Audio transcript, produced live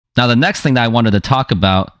Now, the next thing that I wanted to talk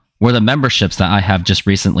about were the memberships that I have just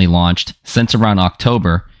recently launched since around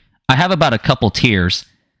October. I have about a couple tiers.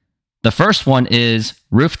 The first one is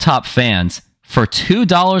Rooftop Fans. For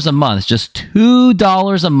 $2 a month, just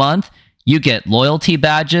 $2 a month, you get loyalty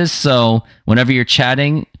badges. So whenever you're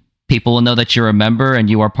chatting, people will know that you're a member and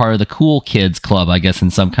you are part of the cool kids club, I guess, in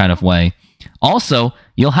some kind of way. Also,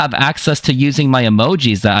 you'll have access to using my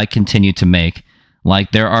emojis that I continue to make.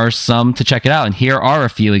 Like, there are some to check it out. And here are a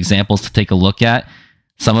few examples to take a look at.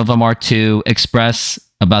 Some of them are to express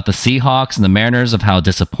about the Seahawks and the Mariners, of how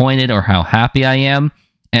disappointed or how happy I am.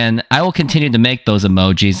 And I will continue to make those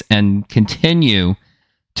emojis and continue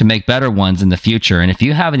to make better ones in the future. And if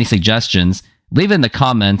you have any suggestions, leave it in the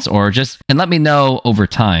comments or and let me know over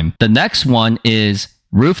time. The next one is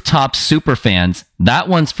Rooftop Superfans. That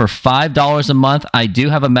one's for $5 a month. I do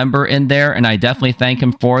have a member in there, and I definitely thank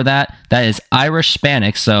him for that. That is Irish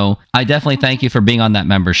Hispanic, so I definitely thank you for being on that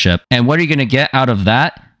membership. And what are you going to get out of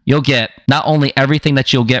that? You'll get not only everything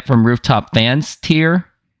that you'll get from Rooftop Fans tier,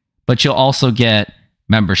 but you'll also get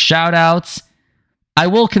member shoutouts. I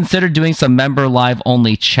will consider doing some member live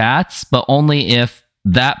only chats, but only if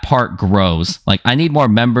that part grows. Like, I need more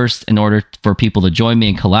members in order for people to join me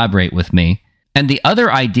and collaborate with me. And the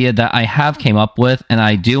other idea that I have came up with, and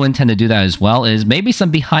I do intend to do that as well, is maybe some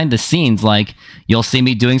behind the scenes. Like, you'll see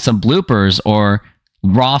me doing some bloopers or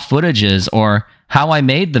raw footages or how I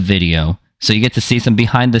made the video. So you get to see some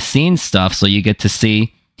behind the scenes stuff. So you get to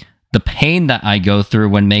see the pain that I go through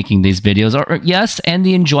when making these videos, or yes, and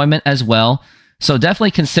the enjoyment as well. So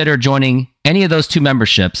definitely consider joining any of those two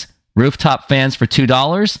memberships, Rooftop Fans for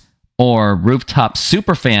 $2 or Rooftop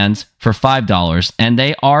Superfans for $5, and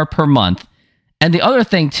they are per month. And the other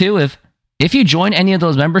thing too, if you join any of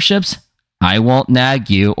those memberships, I won't nag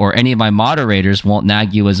you, or any of my moderators won't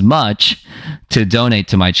nag you as much to donate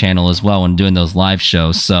to my channel as well when doing those live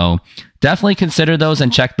shows. So definitely consider those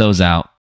and check those out.